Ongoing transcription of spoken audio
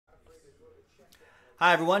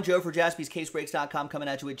Hi, everyone. Joe for JASPY'S coming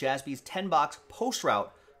at you with JASPY'S 10-box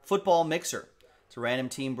post-route football mixer. It's a random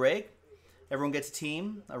team break. Everyone gets a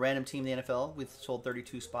team, a random team in the NFL. We've sold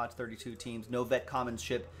 32 spots, 32 teams, no vet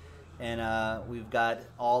commonship, and we've got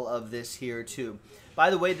all of this here, too. By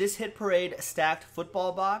the way, this Hit Parade stacked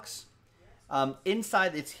football box,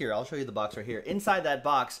 inside, it's here. I'll show you the box right here. Inside that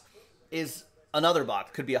box is another box.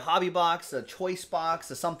 Could be a hobby box, a choice box,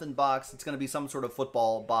 a something box. It's going to be some sort of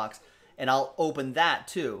football box. And I'll open that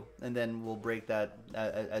too, and then we'll break that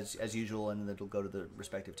as usual, and then it'll go to the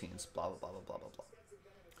respective teams. Blah, blah, blah, blah, blah, blah, blah.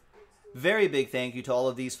 Very big thank you to all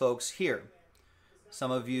of these folks here.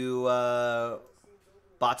 Some of you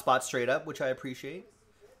bought spots straight up, which I appreciate.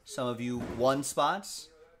 Some of you won spots,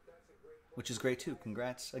 which is great too.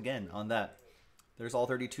 Congrats again on that. There's all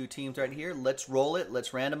 32 teams right here. Let's roll it. Let's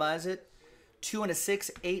randomize it. 2 and a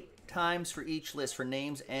 6, 8 times for each list for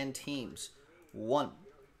names and teams. 1,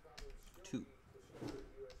 2,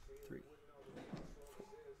 3, 4,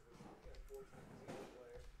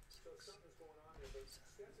 6,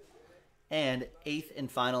 7, and 8th and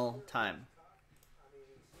final time.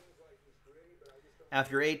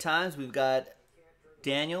 After 8 times, we've got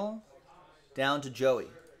Daniel down to Joey.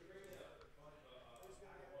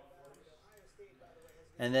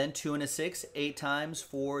 And then 2 and a 6, 8 times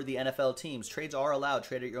for the NFL teams. Trades are allowed.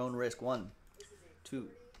 Trade at your own risk. 1, 2,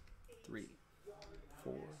 3,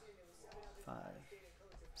 4, 5,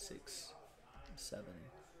 6, 7,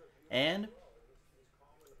 and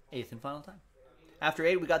 8th and final time. After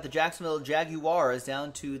 8, we got the Jacksonville Jaguars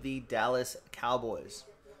down to the Dallas Cowboys.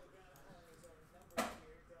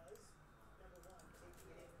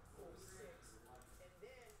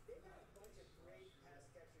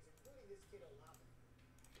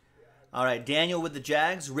 All right, Daniel with the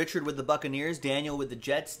Jags, Richard with the Buccaneers, Daniel with the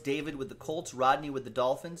Jets, David with the Colts, Rodney with the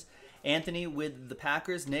Dolphins, Anthony with the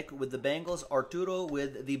Packers, Nick with the Bengals, Arturo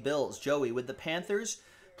with the Bills, Joey with the Panthers,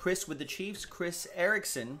 Chris with the Chiefs, Chris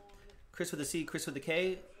Erickson, Chris with a C, Chris with a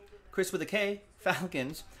K, Chris with a K,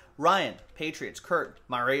 Falcons, Ryan, Patriots, Kurt,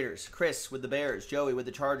 my Raiders, Chris with the Bears, Joey with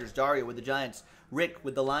the Chargers, Dario with the Giants, Rick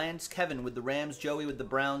with the Lions, Kevin with the Rams, Joey with the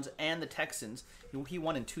Browns and the Texans. He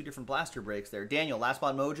won in 2 different blaster breaks there. Daniel, Last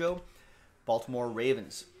Spot Mojo, Baltimore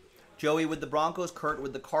Ravens. Joey with the Broncos, Kurt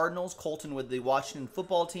with the Cardinals, Colton with the Washington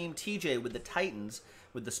football team, TJ with the Titans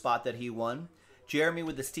with the spot that he won, Jeremy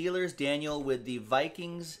with the Steelers, Daniel with the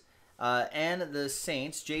Vikings and the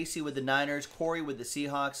Saints, JC with the Niners, Corey with the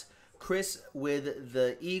Seahawks, Chris with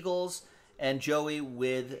the Eagles, and Joey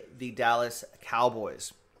with the Dallas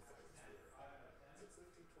Cowboys.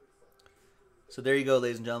 So there you go,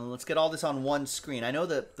 ladies and gentlemen. Let's get all this on one screen. I know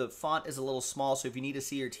that the font is a little small, so if you need to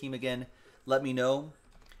see your team again, let me know.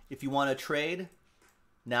 If you want to trade,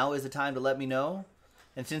 now is the time to let me know.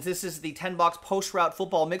 And since this is the 10-box post-route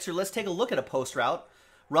football mixer, let's take a look at a post-route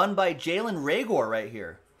run by Jalen Ragor right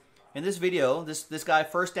here. In this video, this guy,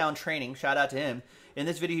 First Down Training, shout out to him. In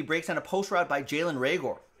this video, he breaks down a post-route by Jalen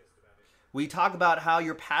Ragor. We talk about how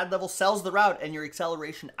your pad level sells the route and your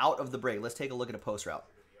acceleration out of the break. Let's take a look at a post-route.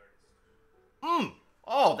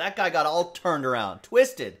 Oh, that guy got all turned around.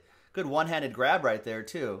 Twisted. Good one-handed grab right there,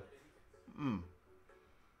 too.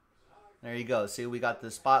 There you go. See, we got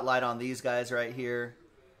the spotlight on these guys right here.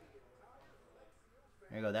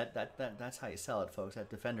 There you go. That's how you sell it, folks. That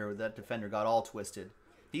defender got all twisted.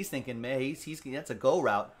 He's thinking, man, that's a go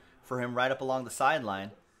route for him right up along the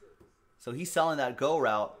sideline. So he's selling that go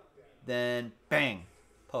route. Then, bang,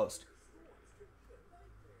 post.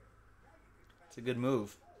 It's a good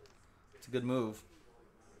move. It's a good move.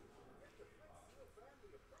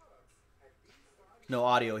 No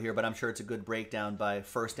audio here, but I'm sure it's a good breakdown by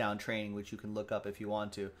First Down Training, which you can look up if you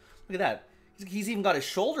want to. Look at that. He's even got his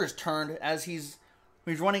shoulders turned as he's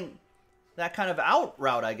running that kind of out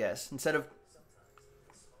route, I guess, instead of,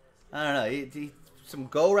 I don't know, some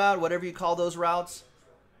go route, whatever you call those routes.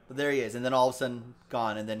 But there he is, and then all of a sudden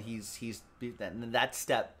gone, and then he's that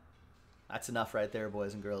step. That's enough right there,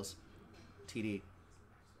 boys and girls. TD.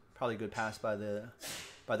 Probably a good pass by the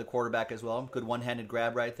quarterback as well. Good one-handed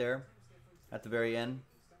grab right there at the very end.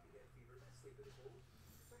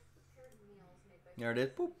 There it is.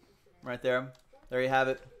 Boop. Right there. There you have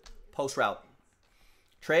it. Post route.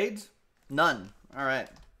 Trades? None. All right.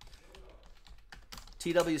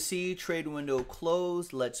 TWC, trade window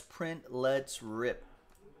closed. Let's print. Let's rip.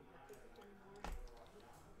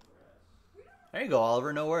 There you go,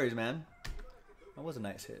 Oliver. No worries, man. That was a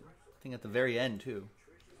nice hit. I think at the very end, too.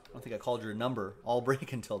 I don't think I called your number all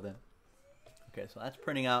break until then. Okay, so that's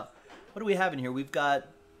printing out. What do we have in here? We've got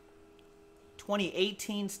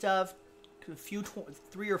 2018 stuff, a few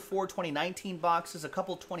 3 or 4 2019 boxes, a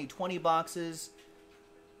couple 2020 boxes.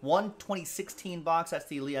 One 2016 box. That's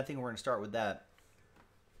the Elite. I think we're going to start with that.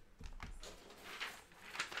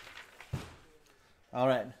 All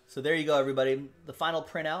right. So there you go, everybody. The final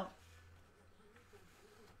printout.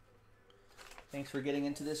 Thanks for getting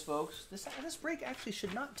into this, folks. This break actually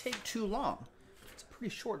should not take too long. It's a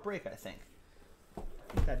pretty short break, I think. I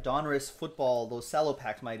think that Donruss football, those cello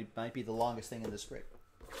packs might be the longest thing in this break.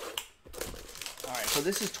 All right, so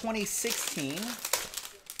this is 2016.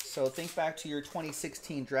 So think back to your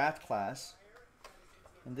 2016 draft class.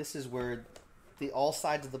 And this is where all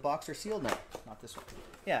sides of the box are sealed. No, not this one.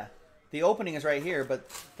 Yeah, the opening is right here, but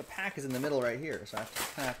the pack is in the middle right here. So I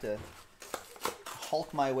kind of have to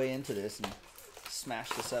hulk my way into this and smash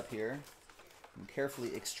this up here. And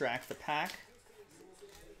carefully extract the pack.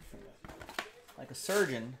 Like a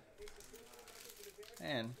surgeon.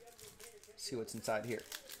 And see what's inside here.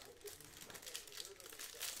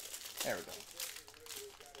 There we go.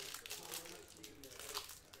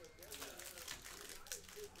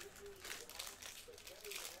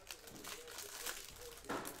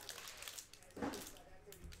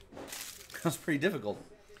 That's pretty difficult,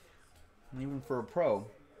 even for a pro.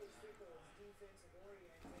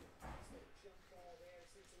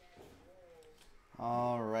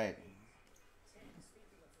 All right.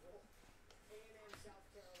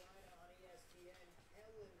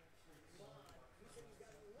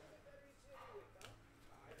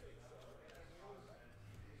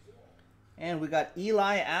 And we got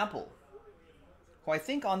Eli Apple, who I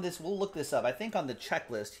think on this, we'll look this up. I think on the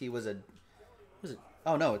checklist he was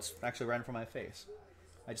oh no, it's actually right in front of my face.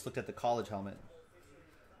 I just looked at the college helmet.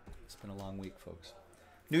 It's been a long week, folks.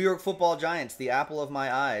 New York Football Giants, the apple of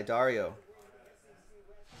my eye, Dario.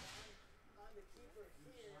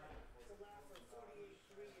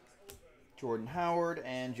 Jordan Howard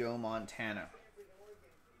and Joe Montana.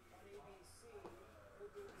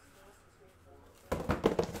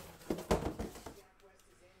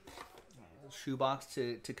 Shoebox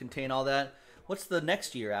to contain all that. What's the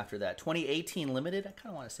next year after that? 2018 limited? I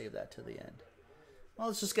kind of want to save that to the end. Well,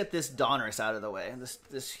 let's just get this Donruss out of the way.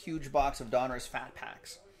 This huge box of Donruss fat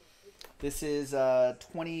packs. This is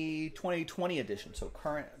 2020 edition, so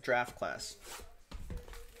current draft class.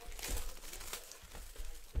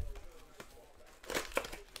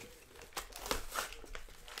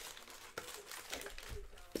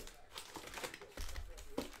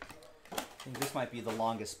 I think this might be the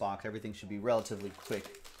longest box. Everything should be relatively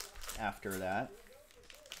quick after that.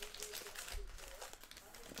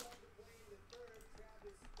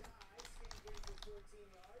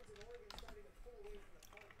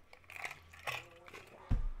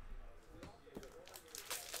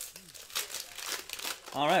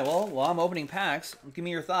 All right, well, while I'm opening packs, give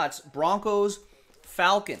me your thoughts. Broncos,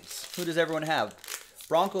 Falcons. Who does everyone have?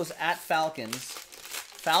 Broncos at Falcons.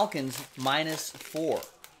 Falcons -4.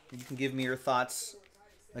 You can give me your thoughts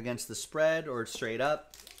against the spread or straight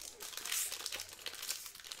up.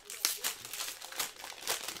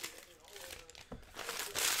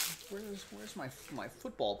 Where's my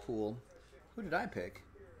football pool? Who did I pick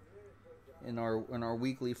in our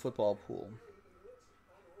weekly football pool?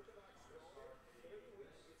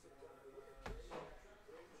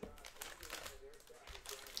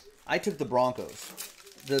 I took the Broncos.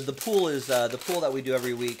 The pool is the pool that we do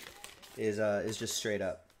every week is just straight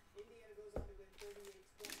up.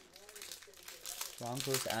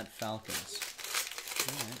 Broncos at Falcons.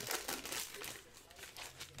 All right.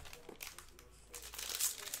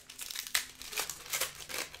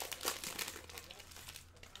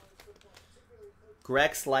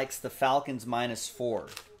 Grex likes the Falcons -4.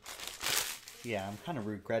 Yeah, I'm kind of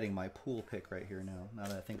regretting my pool pick right here now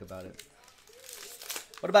that I think about it.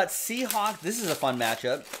 What about Seahawks? This is a fun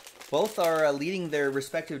matchup. Both are leading their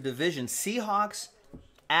respective divisions. Seahawks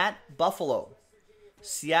at Buffalo.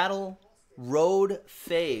 Seattle road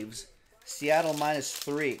faves. Seattle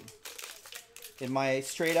 -3. In my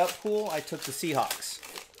straight up pool, I took the Seahawks.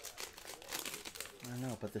 I don't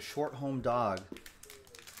know, but the short home dog.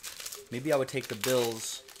 Maybe I would take the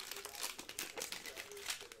Bills.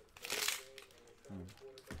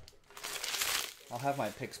 I'll have my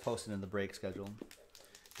picks posted in the break schedule.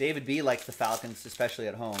 David B likes the Falcons, especially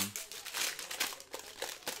at home.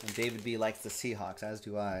 And David B likes the Seahawks, as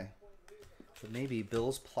do I. But maybe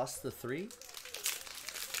Bills plus the 3?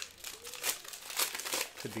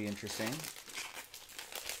 Could be interesting.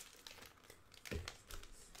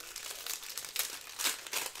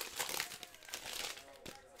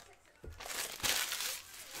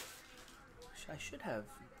 I should have...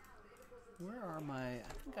 Where are my...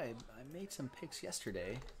 I think I made some picks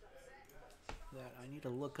yesterday that I need to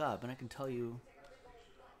look up, and I can tell you.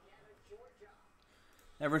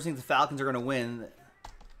 Everyone thinks the Falcons are going to win.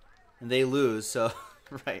 and they lose. So,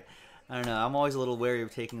 right. I don't know. I'm always a little wary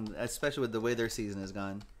of taking, especially with the way their season has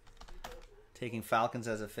gone, taking Falcons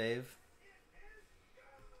as a fave.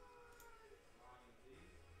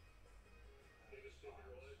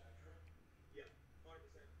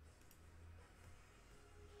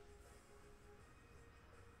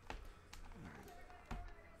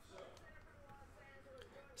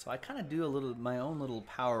 So I kind of do my own little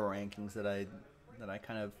power rankings that I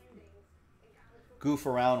kind of goof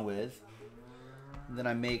around with. And then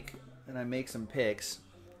I make some picks.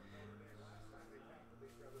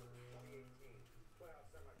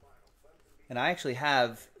 And I actually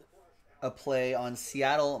have a play on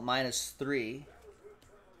Seattle -3.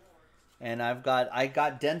 And I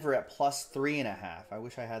got Denver at +3.5. I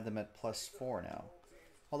wish I had them at +4 now.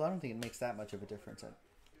 Although I don't think it makes that much of a difference.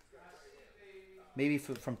 Maybe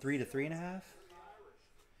from 3 to 3.5.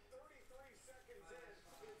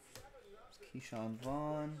 Keyshawn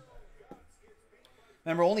Vaughn.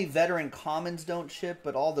 Remember, only veteran commons don't ship,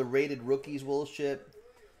 but all the rated rookies will ship.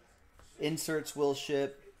 Inserts will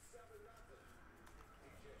ship.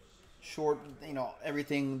 Short,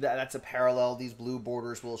 everything that's a parallel. These blue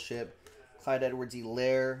borders will ship. Clyde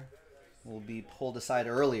Edwards-Helaire will be pulled aside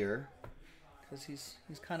earlier because he's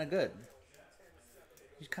kind of good.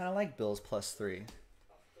 He's kind of like Bills +3.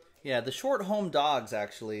 Yeah, the short home dogs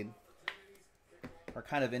actually are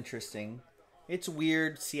kind of interesting. It's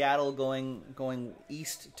weird. Seattle going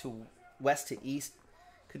west to east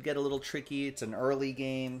could get a little tricky. It's an early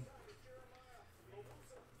game.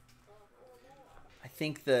 I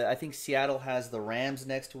think Seattle has the Rams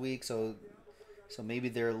next week, so maybe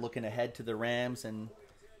they're looking ahead to the Rams and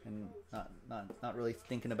not really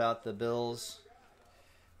thinking about the Bills.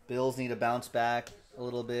 Bills need to bounce back a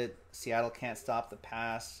little bit. Seattle can't stop the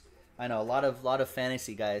pass. I know a lot of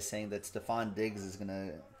fantasy guys saying that Stephon Diggs is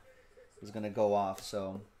gonna go off.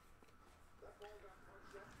 So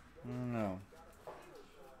I don't know.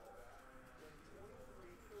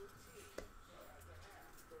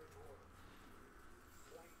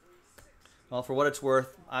 Well, for what it's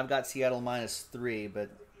worth, I've got Seattle -3, but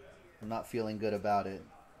I'm not feeling good about it.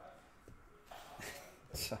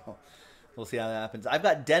 So we'll see how that happens. I've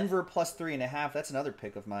got Denver +3.5. That's another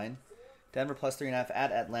pick of mine. Denver +3.5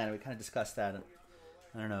 at Atlanta. We kind of discussed that.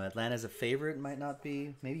 I don't know. Atlanta's a favorite. Might not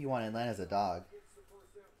be. Maybe you want Atlanta as a dog.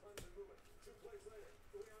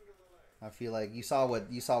 I feel like you saw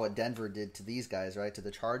what Denver did to these guys, right? To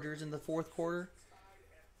the Chargers in the fourth quarter.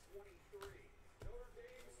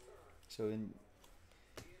 So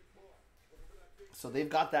they've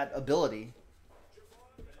got that ability.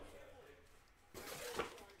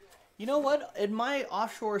 You know what? In my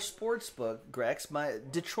offshore sports book, Grex, my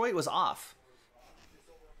Detroit was off,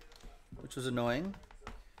 which was annoying.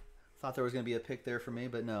 Thought there was going to be a pick there for me,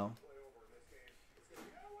 but no.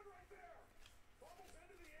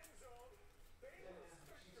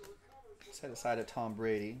 Set aside a Tom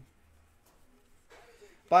Brady.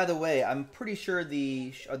 By the way, I'm pretty sure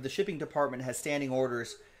the shipping department has standing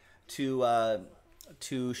orders to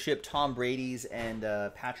ship Tom Brady's and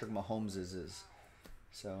Patrick Mahomes's.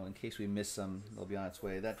 So in case we miss some, they'll be on its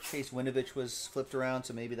way. That Chase Winovich was flipped around,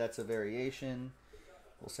 so maybe that's a variation.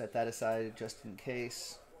 We'll set that aside just in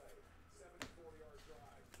case.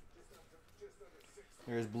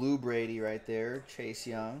 There's Blue Brady right there. Chase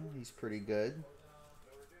Young, he's pretty good.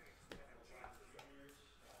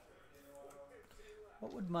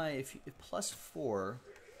 What would my, if +4,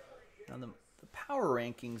 on the power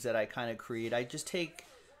rankings that I kind of create, I just take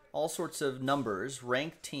all sorts of numbers,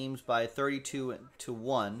 rank teams by 32 to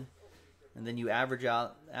 1, and then you average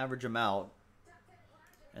them out,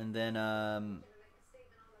 and then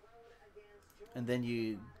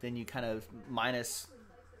you kind of minus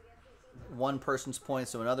one person's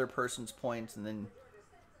points to another person's points, and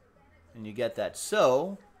you get that.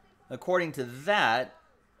 So, according to that,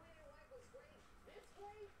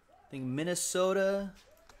 I think Minnesota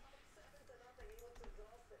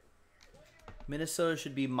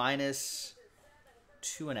should be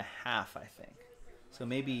 -2.5, I think. So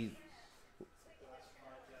maybe.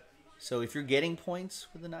 So if you're getting points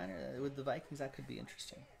with the Vikings, that could be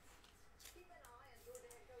interesting.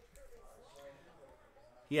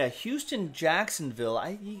 Yeah, Houston, Jacksonville.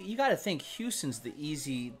 You got to think Houston's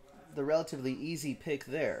the relatively easy pick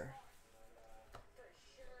there.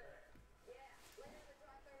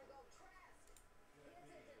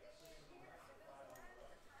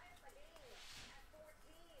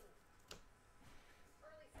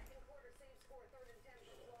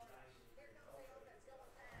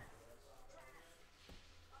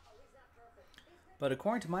 But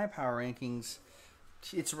according to my power rankings,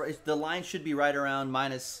 the line should be right around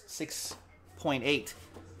 -6.8,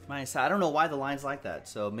 I don't know why the line's like that.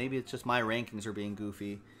 So maybe it's just my rankings are being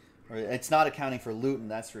goofy. Or it's not accounting for Luton,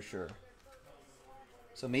 that's for sure.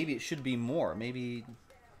 So maybe it should be more. Maybe,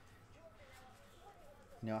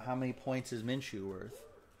 how many points is Minshew worth?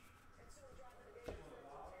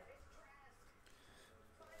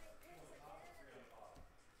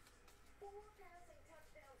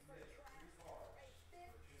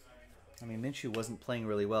 I mean, Minshew wasn't playing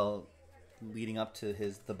really well leading up to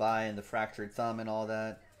the bye and the fractured thumb and all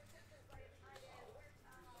that.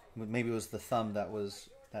 Maybe it was the thumb that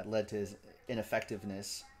led to his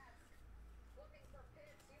ineffectiveness.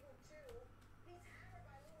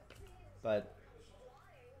 But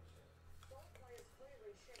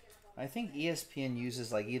I think ESPN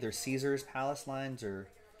uses like either Caesars Palace lines or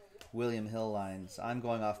William Hill lines. I'm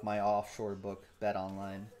going off my offshore book, Bet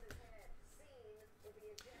Online.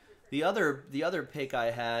 The other pick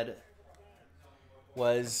I had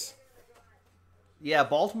was,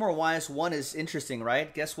 Baltimore -1 is interesting,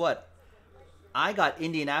 right? Guess what? I got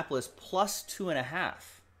Indianapolis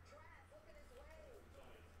 +2.5.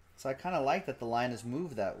 So I kind of like that the line has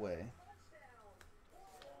moved that way.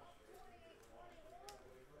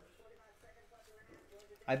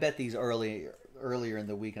 I bet these earlier in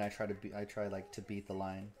the week, and I try to beat the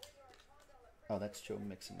line. Oh, that's Joe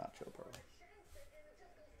Mixon, not Joe Burrow.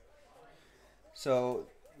 So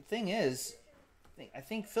the thing is, I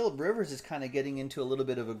think Phillip Rivers is kind of getting into a little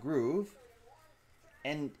bit of a groove,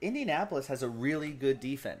 and Indianapolis has a really good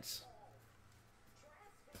defense.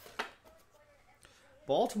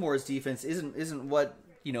 Baltimore's defense isn't what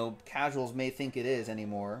casuals may think it is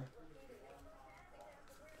anymore.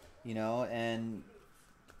 And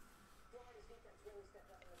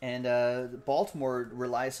Baltimore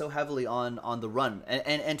relies so heavily on the run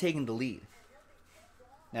and taking the lead.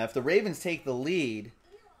 Now, if the Ravens take the lead,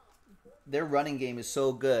 their running game is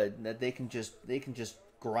so good that they can just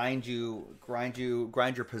grind your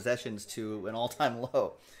possessions to an all-time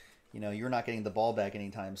low. You're not getting the ball back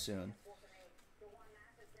anytime soon.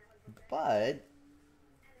 But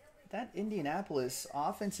that Indianapolis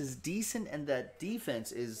offense is decent, and that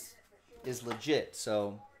defense is legit.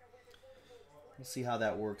 So we'll see how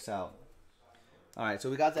that works out. All right, so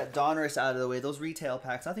we got that Donruss out of the way. Those retail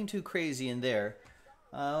packs, nothing too crazy in there.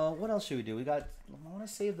 What else should we do? I want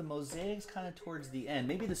to save the mosaics kind of towards the end.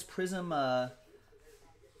 Maybe this Prism Mega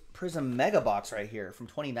Box right here from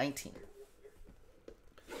 2019.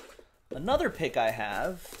 Another pick I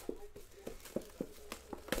have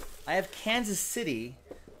Kansas City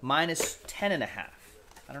 -10.5.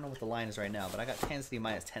 I don't know what the line is right now, but I got Kansas City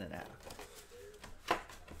 -10.5.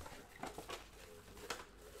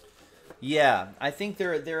 Yeah, I think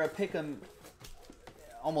they're a pick 'em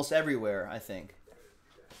almost everywhere, I think.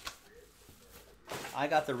 I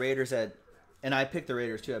got the Raiders and I picked the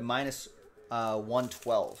Raiders too at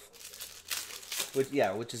 -112.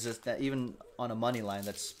 Which is just that, even on a money line,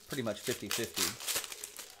 that's pretty much 50-50.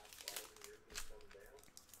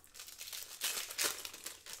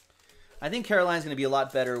 I think Carolina's going to be a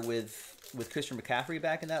lot better with Christian McCaffrey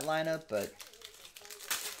back in that lineup, but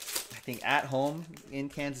I think at home in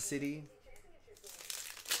Kansas City,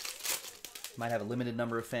 might have a limited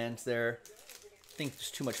number of fans there. I think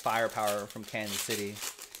there's too much firepower from Kansas City.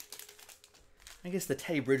 I guess the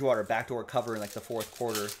Teddy Bridgewater backdoor cover in like the fourth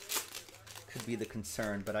quarter could be the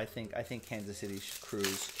concern, but I think Kansas City should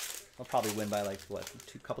cruise. They'll probably win by like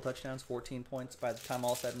couple touchdowns, 14 points by the time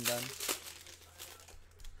all said and done.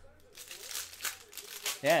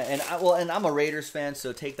 Yeah, and I'm a Raiders fan,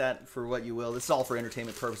 so take that for what you will. This is all for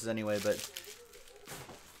entertainment purposes anyway, but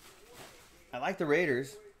I like the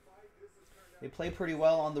Raiders. They play pretty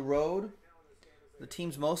well on the road. The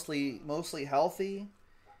team's mostly healthy.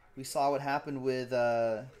 We saw what happened with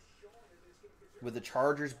the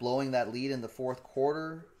Chargers blowing that lead in the fourth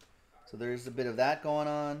quarter. So there's a bit of that going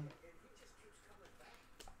on.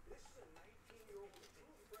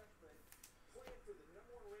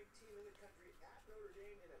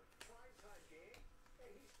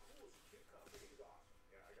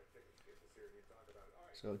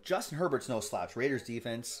 So Justin Herbert's no slouch. Raiders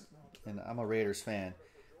defense, and I'm a Raiders fan.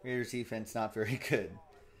 Raiders defense not very good.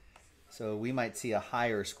 So we might see a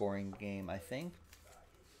higher scoring game, I think.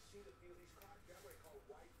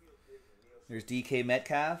 There's DK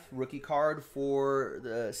Metcalf, rookie card for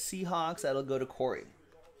the Seahawks. That'll go to Corey.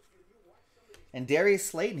 And Darius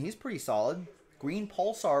Slayton, he's pretty solid. Green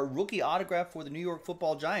Pulsar, rookie autograph for the New York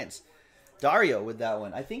Football Giants. Dario with that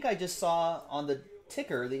one. I think I just saw on the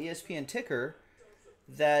ticker, the ESPN ticker,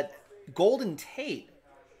 that Golden Tate,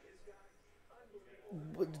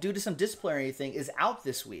 due to some disciplinary thing, is out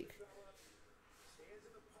this week.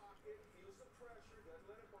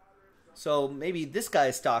 So maybe this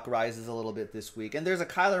guy's stock rises a little bit this week. And there's a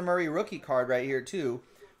Kyler Murray rookie card right here, too,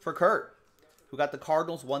 for Kurt, who got the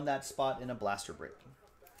Cardinals, won that spot in a blaster break.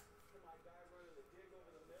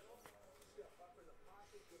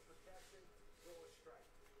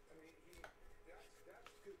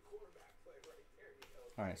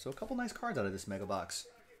 All right, so a couple nice cards out of this mega box.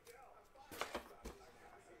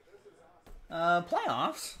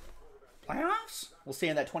 Playoffs. Playoffs? We'll stay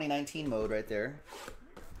in that 2019 mode right there.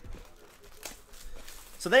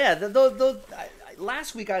 So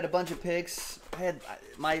last week I had a bunch of picks.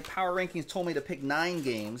 My power rankings told me to pick 9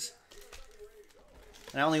 games,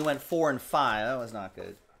 and I only went 4 and 5. That was not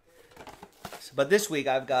good. But this week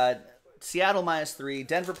I've got Seattle -3,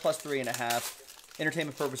 Denver +3.5.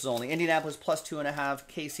 Entertainment purposes only. Indianapolis +2.5,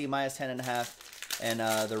 KC -10.5,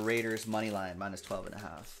 and the Raiders money line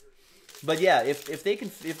 -12.5. But yeah,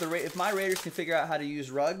 if my Raiders can figure out how to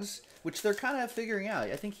use Ruggs, which they're kind of figuring out.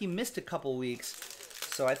 I think he missed a couple weeks,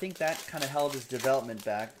 so I think that kind of held his development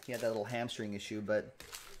back. He had that little hamstring issue, but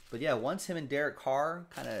yeah, once him and Derek Carr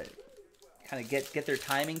kind of get their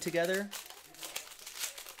timing together,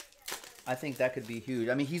 I think that could be huge.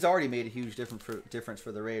 I mean, he's already made a huge difference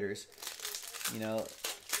for the Raiders. You know,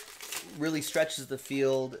 really stretches the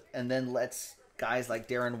field and then lets guys like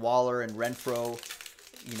Darren Waller and Renfro,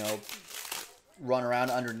 you know, run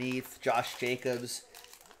around underneath. Josh Jacobs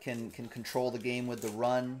can control the game with the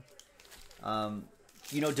run.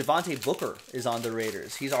 You know, Devontae Booker is on the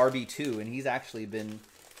Raiders. He's RB2, and he's actually been,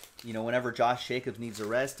 you know, whenever Josh Jacobs needs a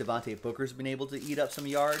rest, Devontae Booker's been able to eat up some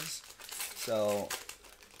yards. So,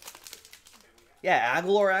 yeah,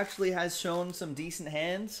 Aguilar actually has shown some decent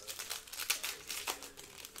hands.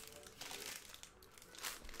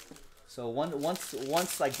 So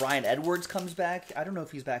once like Bryan Edwards comes back, I don't know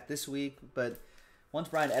if he's back this week, but once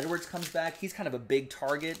Bryan Edwards comes back, he's kind of a big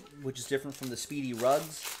target, which is different from the speedy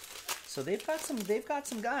Ruggs. So they've got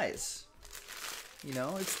some guys. You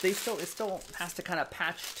know, it still has to kind of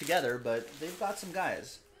patch together, but they've got some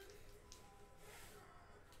guys.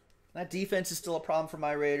 That defense is still a problem for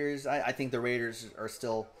my Raiders. I think the Raiders are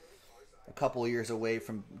still a couple of years away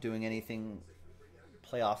from doing anything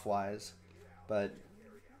playoff wise, but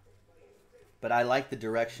I like the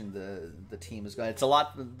direction the team is going. It's a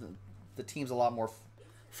lot. The team's a lot more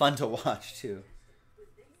fun to watch too.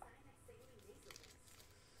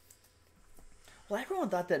 Well, everyone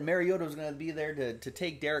thought that Mariota was going to be there to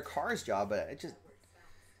take Derek Carr's job, but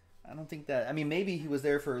I don't think that. I mean, maybe he was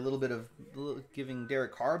there for a little bit of giving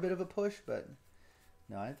Derek Carr a bit of a push, but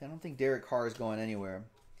no, I don't think Derek Carr is going anywhere.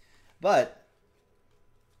 But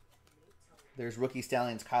there's rookie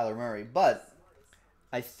stallions Kyler Murray, but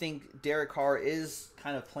I think Derek Carr is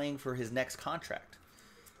kind of playing for his next contract.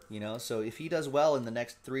 You know, so if he does well in the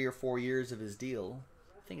next 3 or 4 years of his deal,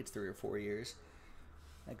 I think it's 3 or 4 years,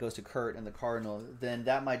 that goes to Kurt and the Cardinals, then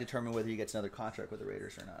that might determine whether he gets another contract with the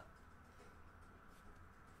Raiders or not.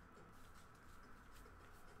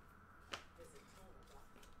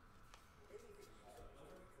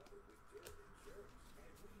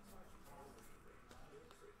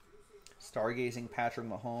 Stargazing Patrick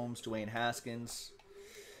Mahomes, Dwayne Haskins.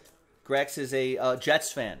 Grex is a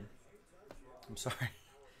Jets fan. I'm sorry.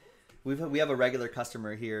 We have a regular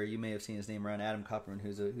customer here. You may have seen his name around, Adam Kupperman,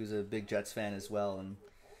 who's a big Jets fan as well. And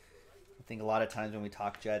I think a lot of times when we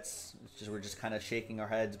talk Jets, we're just kind of shaking our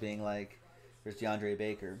heads, being like, "There's DeAndre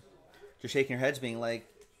Baker." Just shaking our heads, being like,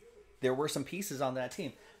 "There were some pieces on that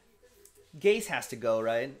team." Gase has to go,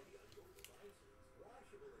 right?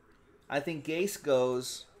 I think Gase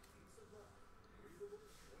goes.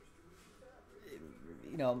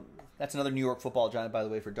 You know, that's another New York football giant, by the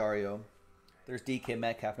way, for Dario. There's DK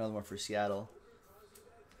Metcalf, another one for Seattle.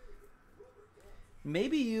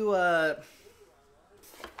 Maybe you, but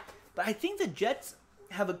I think the Jets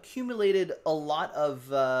have accumulated a lot of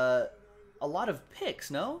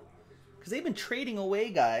picks, no? Because they've been trading away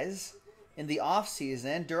guys in the offseason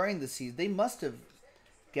and during the season. They must have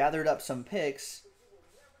gathered up some picks.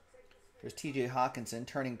 There's TJ Hawkinson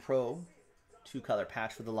turning pro. 2-color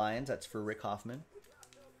patch for the Lions. That's for Rick Hoffman.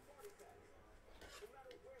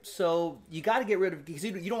 So you got to get rid of, because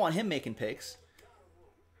you don't want him making picks.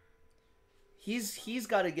 He's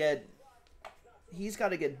got to get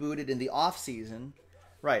booted in the off season,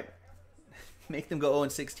 right? Make them go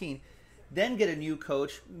 0-16, then get a new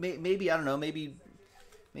coach. Maybe I don't know.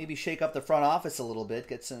 Maybe shake up the front office a little bit.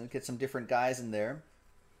 Get some different guys in there,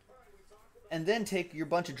 and then take your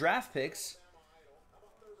bunch of draft picks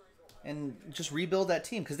and just rebuild that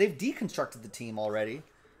team, because they've deconstructed the team already.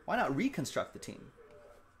 Why not reconstruct the team?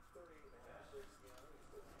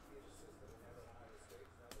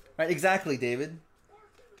 Right, exactly, David.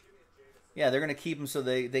 Yeah, they're going to keep him so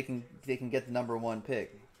they can get the #1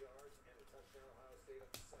 pick.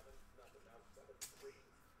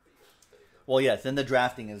 Well, yes, then the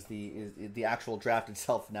drafting is the actual draft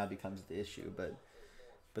itself now becomes the issue, but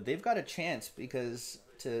they've got a chance because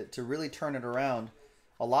to really turn it around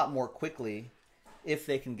a lot more quickly if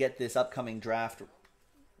they can get this upcoming draft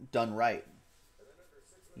done right.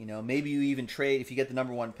 You know, maybe you even trade, if you get the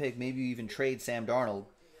 #1 pick, maybe you even trade Sam Darnold.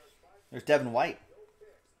 There's Devin White.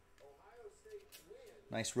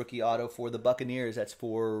 Nice rookie auto for the Buccaneers. That's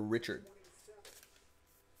for Richard.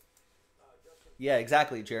 Yeah,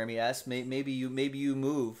 exactly, Jeremy S. Maybe you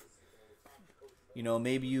move. You know,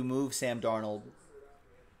 maybe you move Sam Darnold.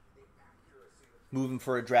 Move him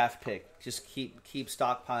for a draft pick. Just keep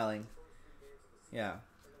stockpiling. Yeah.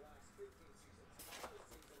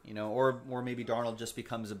 You know, or maybe Darnold just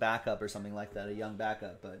becomes a backup or something like that, a young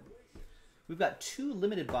backup. But we've got 2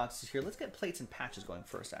 limited boxes here. Let's get plates and patches going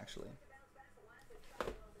first, actually.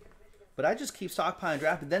 But I just keep stockpiling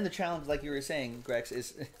draft. Then the challenge, like you were saying, Grex,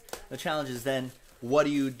 is the challenge is then what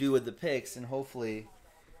do you do with the picks? And hopefully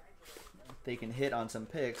they can hit on some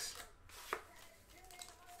picks.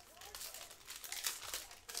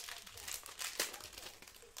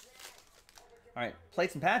 All right,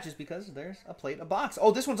 plates and patches because there's a plate, a box.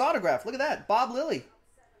 Oh, this one's autographed. Look at that. Bob Lilly.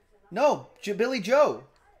 No, Billy Joe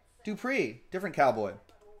Dupree. Different Cowboy.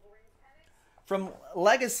 From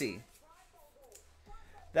Legacy.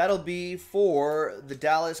 That'll be for the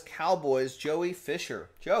Dallas Cowboys, Joey Fisher.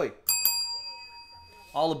 Joey.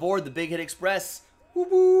 All aboard the Big Hit Express. Whoop,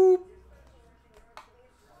 whoop.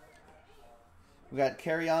 We got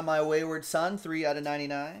Carry On My Wayward Son,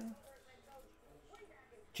 3/99.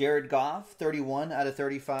 Jared Goff,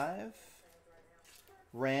 31/35.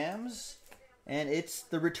 Rams. And it's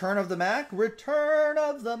the Return of the Mac. Return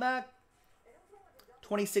of the Mac.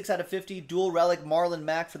 26/50. Dual Relic Marlon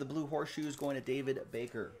Mack for the Blue Horseshoes going to David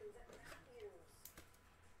Baker.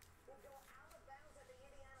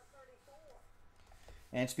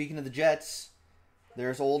 And speaking of the Jets,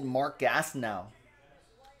 there's old Mark Gastineau.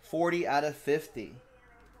 40/50.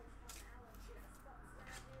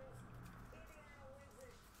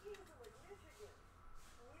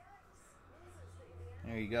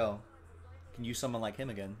 There you go. Can use someone like him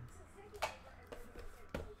again.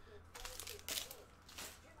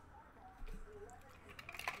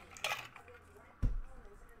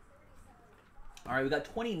 All right, we got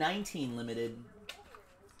 2019 limited.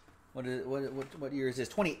 What year is this?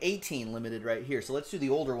 2018 limited right here. So let's do the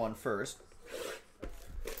older one first.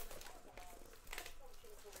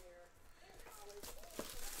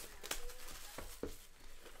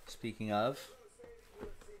 Speaking of,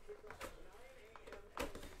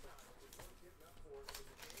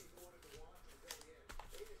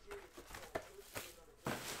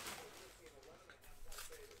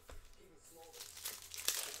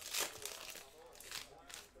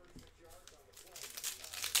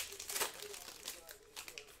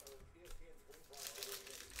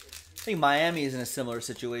 I think Miami is in a similar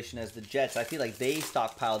situation as the Jets. I feel like they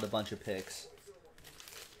stockpiled a bunch of picks.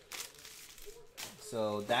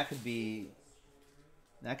 So that could be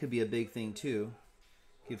a big thing too.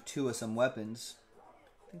 Give Tua some weapons.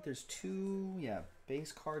 I think there's 2,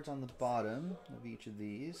 base cards on the bottom of each of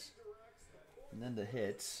these. And then the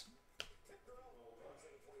hits.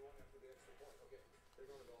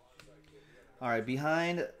 All right,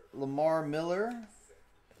 behind Lamar Miller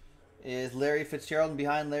is Larry Fitzgerald, and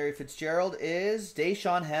behind Larry Fitzgerald is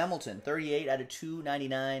Deshaun Hamilton,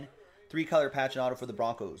 38/299, 3-color patch and auto for the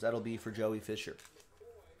Broncos. That'll be for Joey Fisher.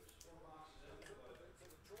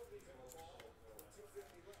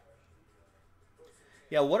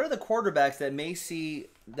 Yeah, what are the quarterbacks that may see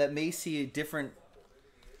a different,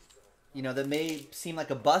 that may seem like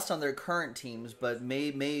a bust on their current teams, but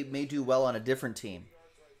may do well on a different team?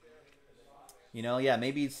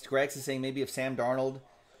 Maybe Greg's is saying maybe if Sam Darnold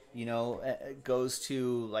goes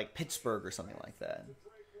to like Pittsburgh or something like that,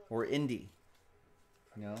 or Indy.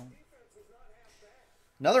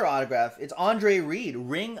 Another autograph. It's Andre Reed,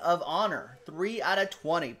 Ring of Honor,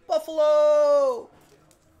 3/20. Buffalo.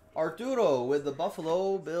 Arturo with the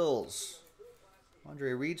Buffalo Bills.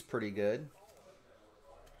 Andre Reed's pretty good.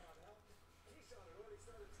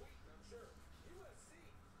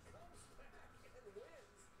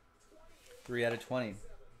 (3/20).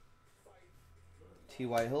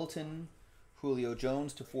 T.Y. Hilton, Julio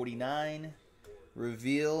Jones /49.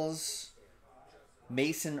 Reveals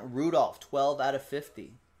Mason Rudolph,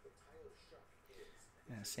 12/50.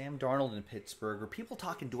 Yeah, Sam Darnold in Pittsburgh. Are people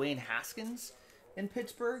talking Dwayne Haskins in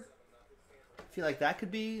Pittsburgh? I feel like that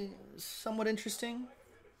could be somewhat interesting.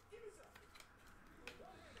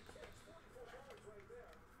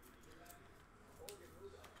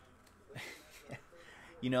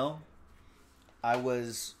 You know, I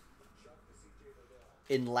was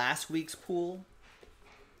in last week's pool,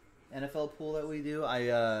 NFL pool that we do.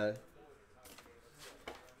 I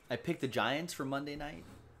picked the Giants for Monday night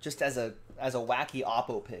just as a wacky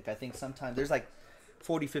oppo pick. I think sometimes there's like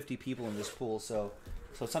 40, 50 people in this pool, so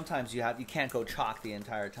sometimes you can't go chalk the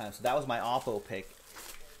entire time. So that was my oppo pick,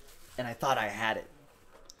 and I thought I had it.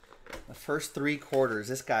 The first 3 quarters,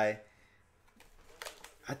 this guy,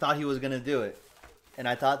 I thought he was gonna do it, and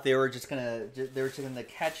I thought they were just gonna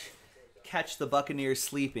catch the Buccaneers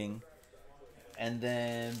sleeping, and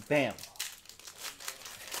then bam,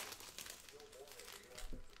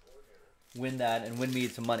 win that and win me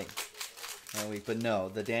some money that week. But no,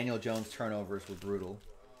 the Daniel Jones turnovers were brutal.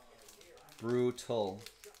 Brutal.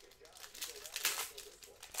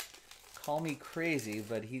 Call me crazy,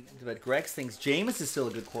 but Grex thinks Jameis is still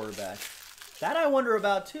a good quarterback. That I wonder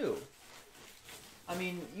about too. I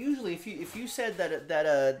mean, usually if you said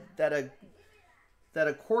that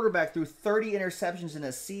a quarterback threw 30 interceptions in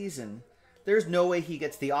a season, there's no way he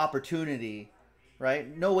gets the opportunity,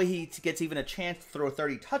 right? No way he gets even a chance to throw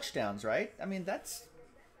 30 touchdowns, right? I mean, that's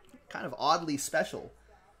kind of oddly special.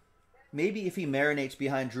 Maybe if he marinates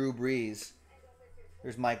behind Drew Brees,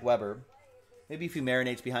 there's Mike Weber. Maybe if he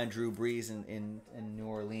marinates behind Drew Brees in New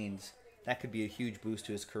Orleans, that could be a huge boost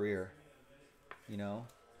to his career. You know,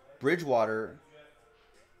 Bridgewater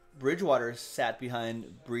sat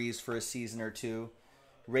behind Brees for a season or two,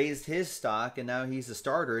 raised his stock, and now he's a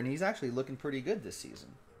starter, and he's actually looking pretty good this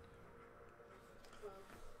season.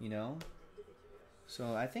 You know,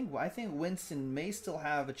 so I think Winston may still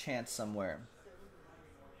have a chance somewhere.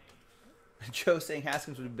 Joe saying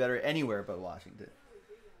Haskins would be better anywhere but Washington.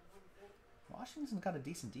 Washington's got a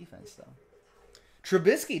decent defense, though.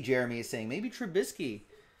 Trubisky, Jeremy is saying. Maybe Trubisky,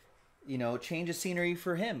 you know, change of scenery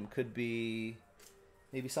for him could be...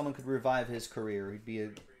 Maybe someone could revive his career. He'd be a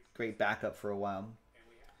great backup for a while.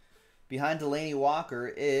 Behind Delaney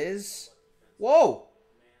Walker is... Whoa!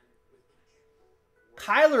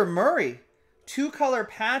 Kyler Murray. 2-color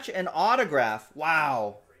patch and autograph.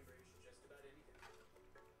 Wow.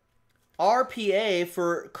 RPA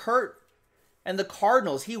for Kurt and the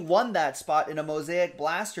Cardinals. He won that spot in a Mosaic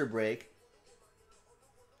Blaster break.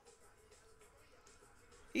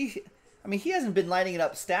 He hasn't been lighting it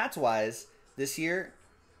up stats-wise this year,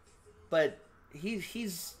 but he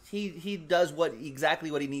does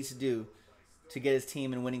exactly what he needs to do to get his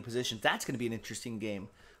team in winning positions. That's going to be an interesting game.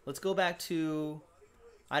 Let's go back to...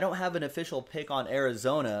 I don't have an official pick on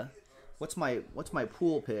Arizona. What's my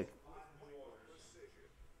pool pick?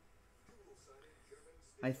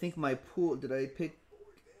 I think my pool... Did I pick...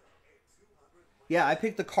 Yeah, I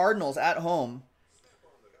picked the Cardinals at home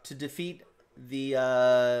to defeat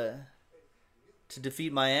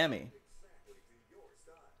Miami.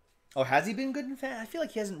 Oh, has he been good in fan? I feel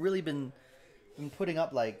like he hasn't really been putting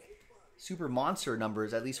up like super monster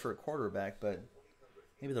numbers, at least for a quarterback, but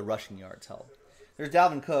maybe the rushing yards help. There's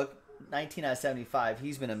Dalvin Cook, 19 out of 75.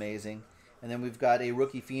 He's been amazing. And then we've got a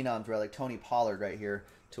rookie phenom relic, Tony Pollard, right here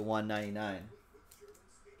to 199.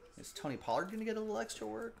 Is Tony Pollard going to get a little extra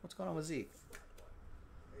work? What's going on with Zeke?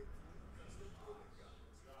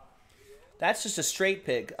 That's just a straight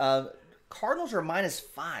pick. Cardinals are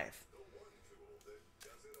 -5.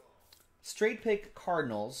 Straight pick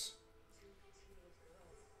Cardinals.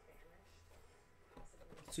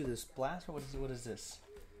 Let's do this blaster. What is this?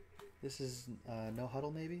 This is no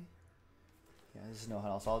huddle, maybe? Yeah, this is no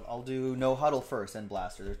huddle. So I'll do no huddle first, then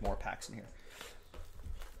blaster. There's more packs in here.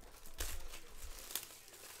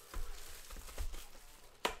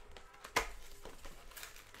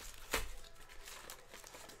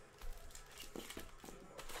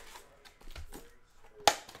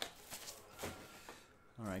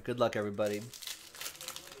 All right, good luck, everybody.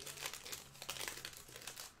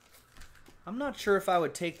 I'm not sure if I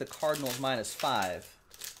would take the Cardinals -5.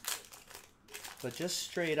 But just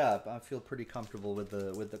straight up, I feel pretty comfortable with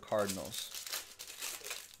the Cardinals.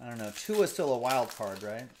 I don't know. Tua's still a wild card,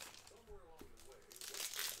 right?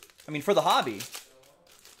 I mean, for the hobby,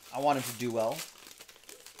 I want him to do well.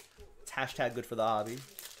 It's hashtag good for the hobby.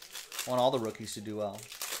 I want all the rookies to do well.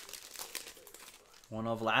 I want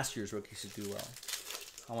all of last year's rookies to do well.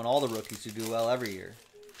 I want all the rookies to do well every year.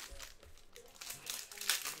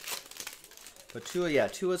 But Tua, yeah,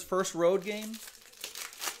 Tua's first road game.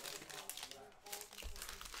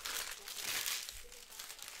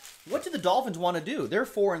 What do the Dolphins want to do? They're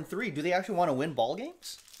 4-3. Do they actually want to win ball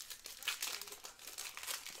games?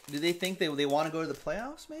 Do they think they want to go to the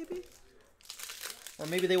playoffs? Maybe, or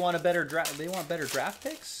maybe they want a better draft. They want better draft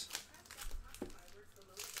picks.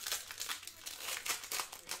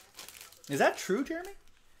 Is that true, Jeremy?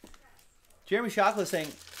 Jeremy Shockley is saying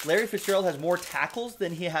Larry Fitzgerald has more tackles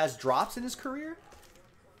than he has drops in his career.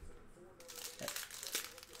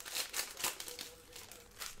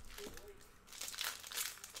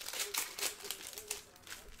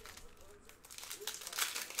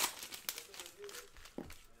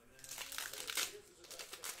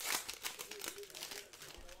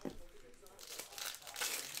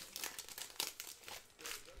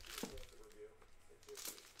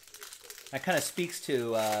 That kind of speaks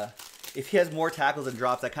to, if he has more tackles and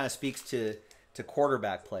drops, that kind of speaks to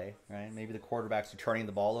quarterback play, right? Maybe the quarterbacks are turning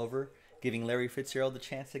the ball over, giving Larry Fitzgerald the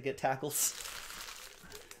chance to get tackles.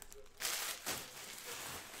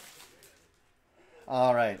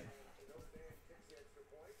 All right.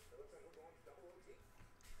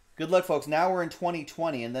 Good luck, folks. Now we're in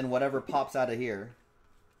 2020, and then whatever pops out of here.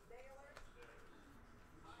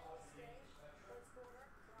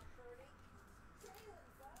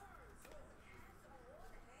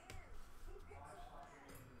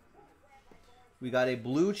 We got a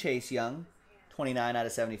blue Chase Young, 29 out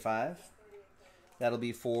of 75. That'll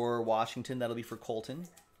be for Washington. That'll be for Colton.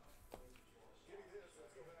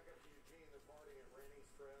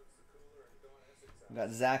 We got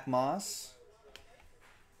Zach Moss.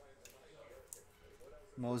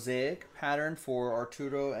 Mosaic pattern for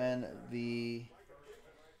Arturo and the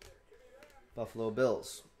Buffalo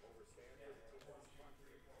Bills.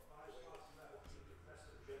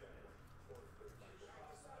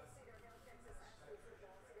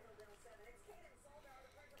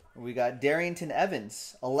 We got Darrington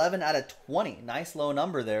Evans, 11 out of 20. Nice low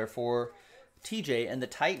number there for TJ and the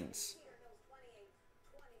Titans.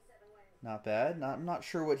 Not bad. I'm not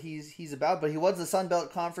sure what he's about, but he was the Sun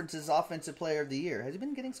Belt Conference's Offensive Player of the Year. Has he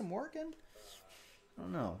been getting some work in? I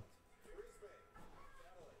don't know.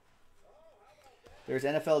 There's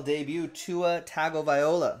NFL debut Tua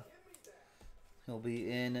Tagovailoa. He'll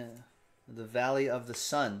be in the Valley of the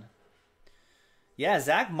Sun. Yeah,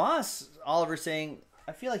 Zach Moss, Oliver saying,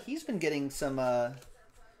 I feel like he's been getting some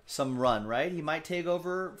run, right? He might take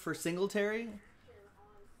over for Singletary.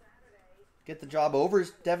 Get the job over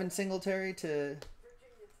Devin Singletary to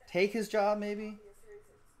take his job, maybe.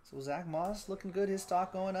 So Zach Moss looking good. His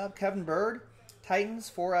stock going up. Kevin Bird, Titans,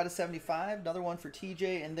 4 out of 75. Another one for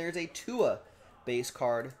TJ. And there's a Tua base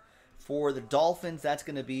card for the Dolphins. That's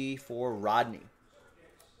going to be for Rodney.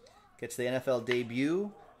 Gets the NFL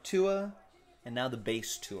debut, Tua, and now the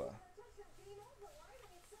base Tua.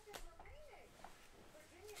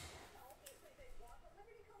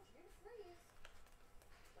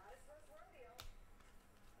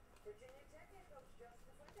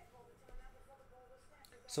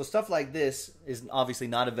 So stuff like this is obviously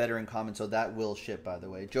not a veteran comment, so that will ship, by the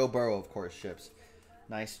way. Joe Burrow, of course, ships.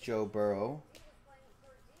 Nice Joe Burrow.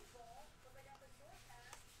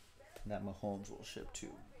 That Mahomes will ship too.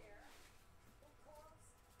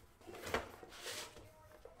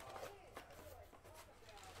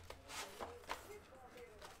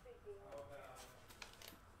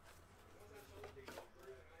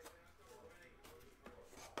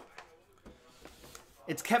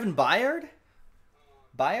 It's Kevin Byard?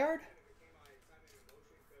 Byard?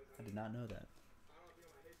 I did not know that.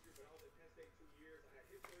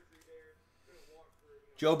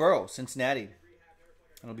 Joe Burrow, Cincinnati.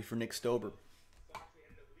 That'll be for Nick Stober.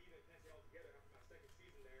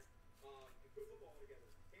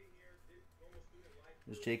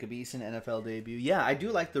 There's Jacob Eason, NFL debut. Yeah, I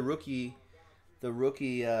do like the rookie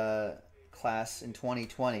class in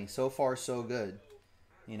 2020. So far, so good.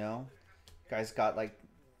 You know, guys got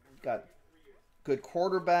good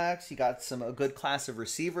quarterbacks. You got a good class of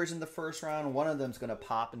receivers in the first round. One of them's going to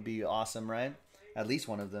pop and be awesome, right? At least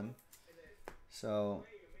one of them. So,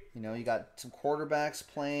 you know, you got some quarterbacks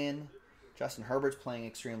playing. Justin Herbert's playing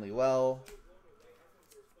extremely well.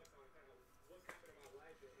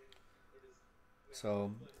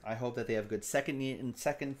 So, I hope that they have good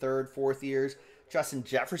second, third, fourth years. Justin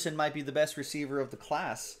Jefferson might be the best receiver of the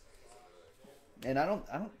class. And I don't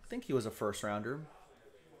think he was a first rounder.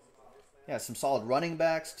 Yeah, some solid running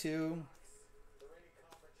backs, too.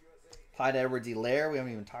 Clyde Edwards-Helaire, we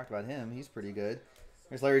haven't even talked about him. He's pretty good.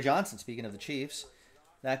 There's Larry Johnson, speaking of the Chiefs.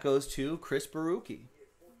 That goes to Chris Barucki.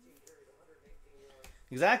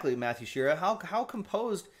 Exactly, Matthew Shearer. How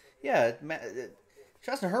composed. Yeah,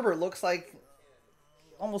 Justin Herbert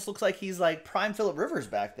almost looks like he's like prime Phillip Rivers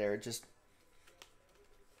back there. Just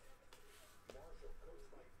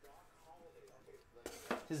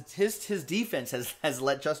His defense has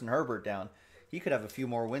let Justin Herbert down. He could have a few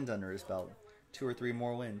more wins under his belt. 2 or 3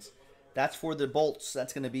 more wins. That's for the Bolts.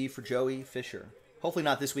 That's going to be for Joey Fisher. Hopefully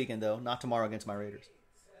not this weekend, though. Not tomorrow against my Raiders.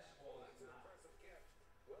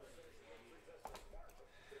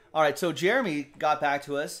 All right, so Jeremy got back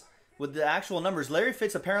to us with the actual numbers. Larry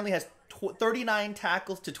Fitz apparently has 39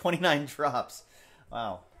 tackles to 29 drops.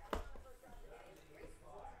 Wow.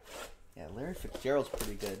 Yeah, Larry Fitzgerald's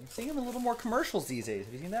pretty good. I'm seeing him in a little more commercials these days.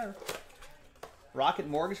 Have you seen that? Rocket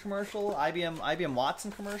Mortgage commercial, IBM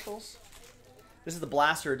Watson commercials. This is the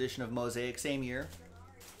Blaster edition of Mosaic, same year.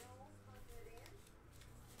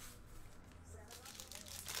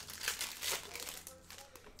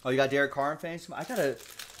 Oh, you got Derek Carr in fantasy? I gotta.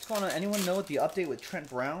 What's going on? Anyone know what the update with Trent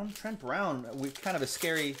Brown? Trent Brown, kind of a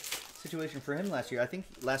scary situation for him last year. I think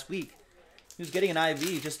last week he was getting an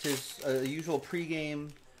IV, just his usual pregame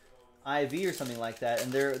IV or something like that,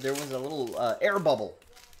 and there was a little air bubble,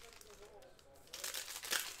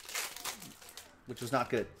 which was not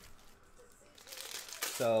good.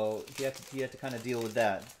 So he had to kind of deal with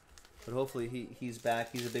that. But hopefully he's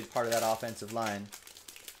back. He's a big part of that offensive line.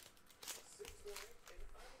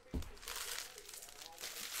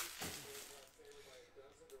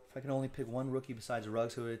 If I could only pick one rookie besides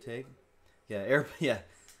Ruggs, who would it take? Yeah,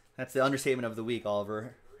 that's the understatement of the week,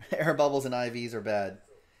 Oliver. Air bubbles and IVs are bad.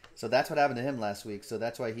 So that's what happened to him last week. So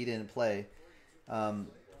that's why he didn't play. So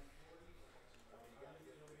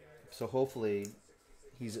hopefully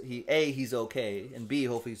he's okay, and B,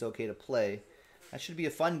 hopefully he's okay to play. That should be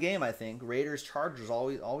a fun game, I think. Raiders Chargers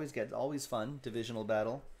always fun divisional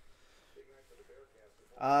battle.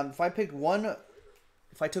 If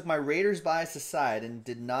I took my Raiders bias aside and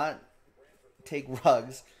did not take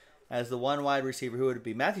Ruggs as the one wide receiver, who would it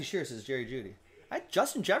be? Matthew Shearer says Jerry Jeudy.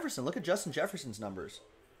 Justin Jefferson. Look at Justin Jefferson's numbers.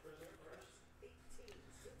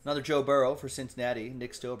 Another Joe Burrow for Cincinnati.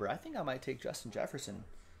 Nick Stober. I think I might take Justin Jefferson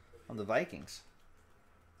on the Vikings.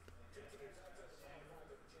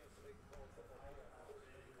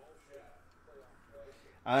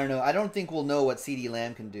 I don't know. I don't think we'll know what CeeDee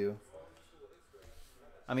Lamb can do.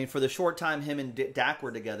 I mean, for the short time him and Dak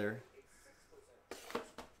were together,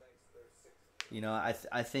 you know,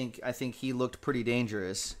 I think he looked pretty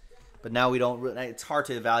dangerous. But now we don't. It's hard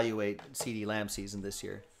to evaluate CeeDee Lamb's season this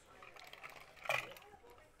year.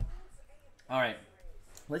 All right,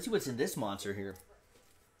 let's see what's in this monster here.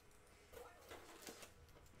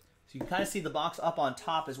 So you can kind of see the box up on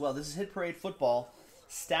top as well. This is Hit Parade Football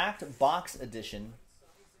Stacked Box Edition.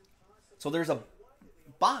 So there's a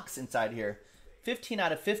box inside here. 15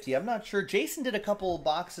 out of 50. I'm not sure. Jason did a couple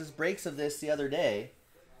breaks of this the other day.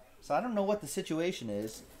 So I don't know what the situation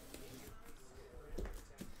is.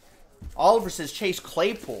 Oliver says Chase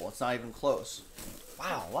Claypool. It's not even close.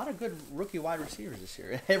 Wow, a lot of good rookie wide receivers this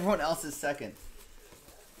year. Everyone else is second.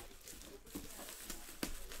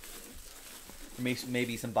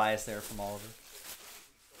 Maybe some bias there from Oliver.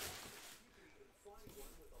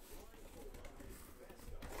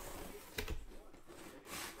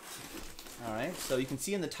 All right, so you can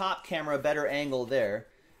see in the top camera a better angle there.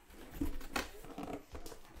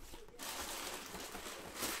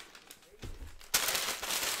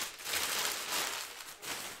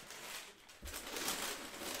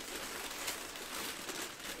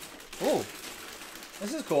 Oh,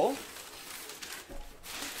 this is cool.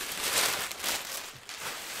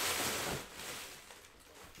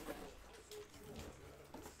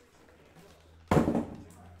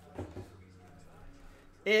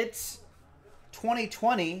 It's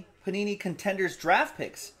 2020 Panini Contenders Draft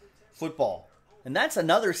Picks football. And that's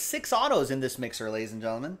another 6 autos in this mixer, ladies and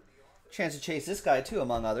gentlemen. Chance to chase this guy, too,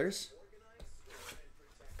 among others.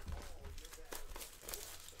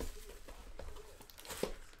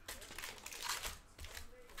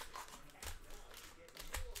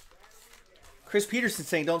 Chris Peterson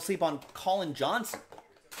saying, don't sleep on Colin Johnson.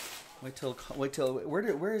 Wait till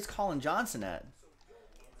where is Colin Johnson at?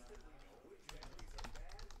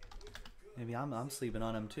 Maybe I'm sleeping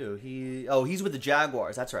on him too. He's with the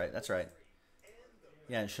Jaguars. That's right.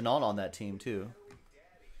 Yeah, and Chenault on that team too.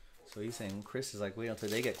 So he's saying Chris is like, wait until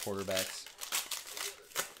they get quarterbacks.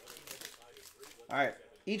 All right.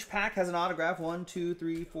 Each pack has an autograph. 1, 2,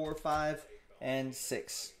 3, 4, 5, and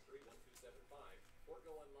 6.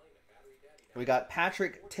 We got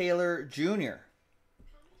Patrick Taylor Jr.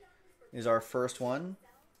 is our first one.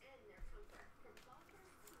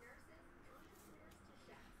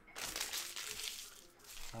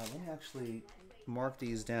 Let me actually mark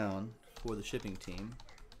these down for the shipping team.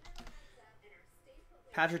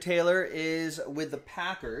 Patrick Taylor is with the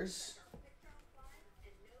Packers.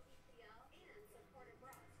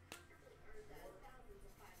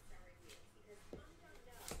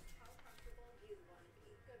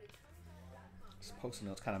 This post-it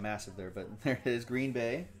note's kind of massive there, but there it is, Green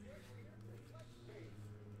Bay.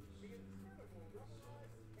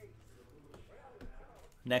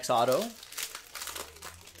 Next auto.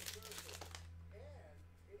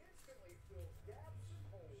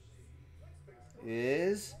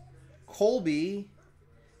 is Colby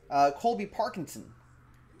Parkinson,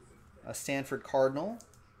 a Stanford Cardinal.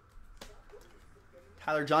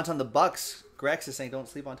 Tyler Johnson on the Bucks. Grex is saying don't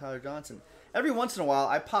sleep on Tyler Johnson. Every once in a while,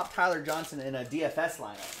 I pop Tyler Johnson in a DFS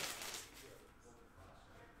lineup.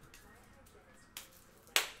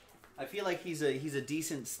 I feel like he's a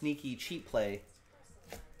decent, sneaky, cheap play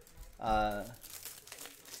for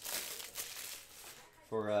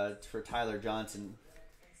Tyler Johnson.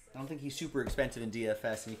 I don't think he's super expensive in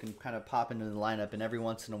DFS, and you can kind of pop into the lineup, and every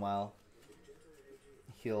once in a while,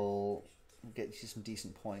 he'll get you some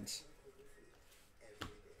decent points.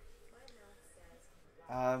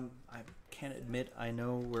 I can't admit I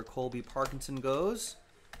know where Colby Parkinson goes.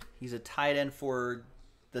 He's a tight end for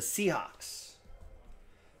the Seahawks.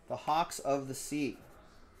 The Hawks of the Sea.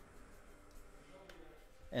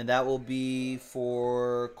 And that will be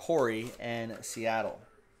for Corey and Seattle.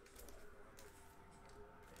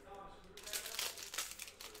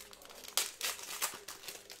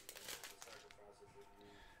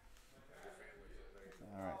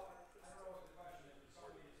 All right.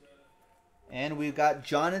 And we've got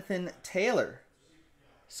Jonathan Taylor.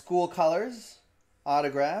 School colors.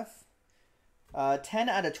 Autograph. 10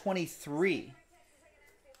 out of 23.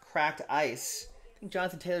 Cracked ice. I think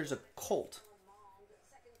Jonathan Taylor's a Colt.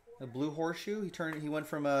 A blue horseshoe. He went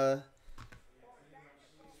from a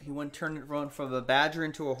badger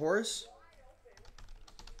into a horse.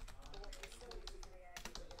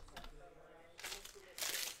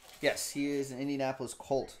 Yes, he is an Indianapolis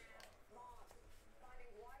Colt.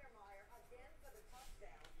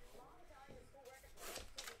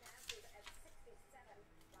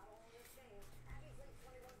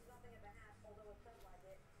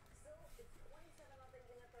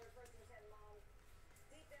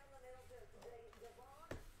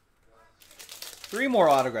 Three more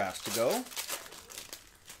autographs to go.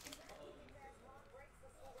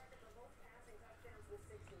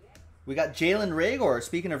 We got Jalen Reagor.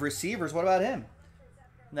 Speaking of receivers, what about him?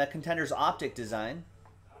 That Contenders Optic design.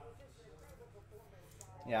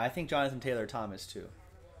 Yeah, I think Jonathan Taylor Thomas too.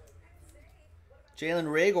 Jalen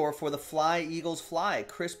Reagor for the Fly Eagles Fly.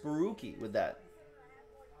 Chris Barucki with that.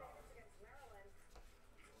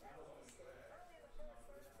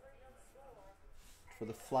 For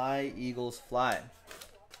the Fly Eagles Fly.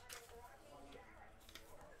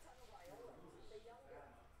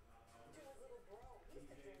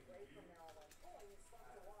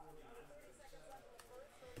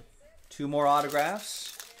 Two more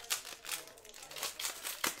autographs.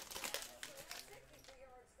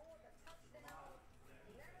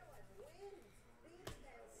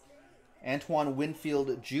 Antoine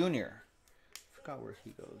Winfield Jr. Forgot where he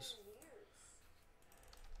goes.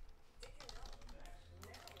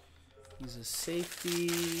 He's a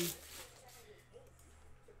safety.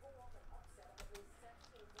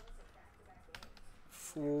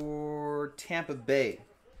 For Tampa Bay.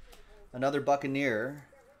 Another Buccaneer,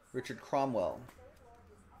 Richard Cromwell.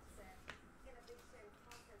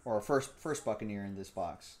 Or first Buccaneer in this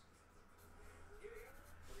box.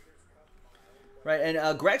 Right,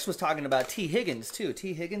 and Grex was talking about T. Higgins, too.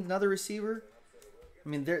 T. Higgins, another receiver. I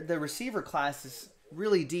mean, the receiver class is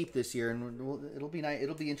really deep this year, and it'll be nice.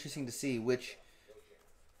 It'll be interesting to see which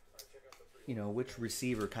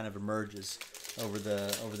receiver kind of emerges over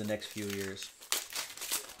the next few years.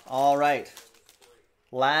 All right,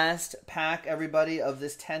 last pack, everybody, of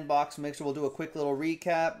this 10-box mixer. We'll do a quick little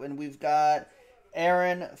recap, and we've got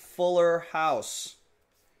Aaron Fuller House,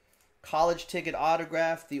 college ticket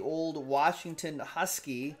autograph, the old Washington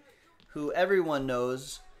Husky, who everyone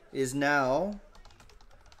knows is now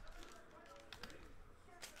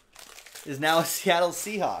a Seattle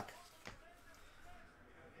Seahawk.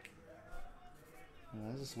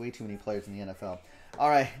 There's just way too many players in the NFL. All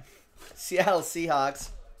right, Seattle Seahawks.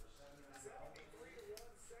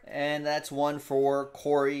 And that's one for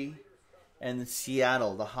Corey and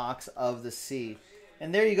Seattle, the Hawks of the Sea.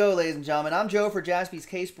 And there you go, ladies and gentlemen. I'm Joe for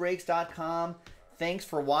JaspysCaseBreaks.com. Thanks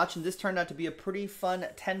for watching. This turned out to be a pretty fun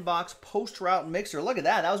 10-box post-route mixer. Look at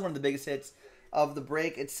that. That was one of the biggest hits of the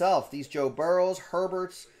break itself. These Joe Burrows,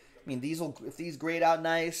 Herberts. I mean, if these grade out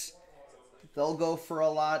nice, they'll go for a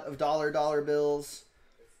lot of dollar bills.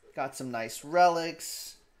 Got some nice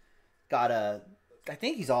relics. I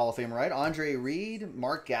think he's a Hall of Famer, right? Andre Reed,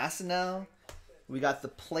 Mark Gastineau. We got the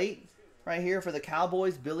plate right here for the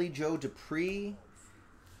Cowboys, Billy Joe Dupree,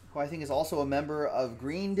 who I think is also a member of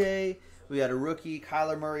Green Day. We got a rookie,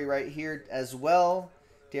 Kyler Murray, right here as well.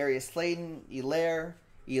 Darius Slayton,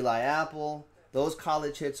 Eli Apple. Those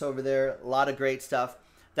college hits over there. A lot of great stuff.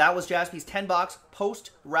 That was Jaspy's 10-box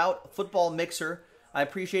post-route football mixer. I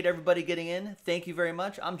appreciate everybody getting in. Thank you very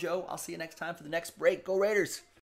much. I'm Joe. I'll see you next time for the next break. Go Raiders!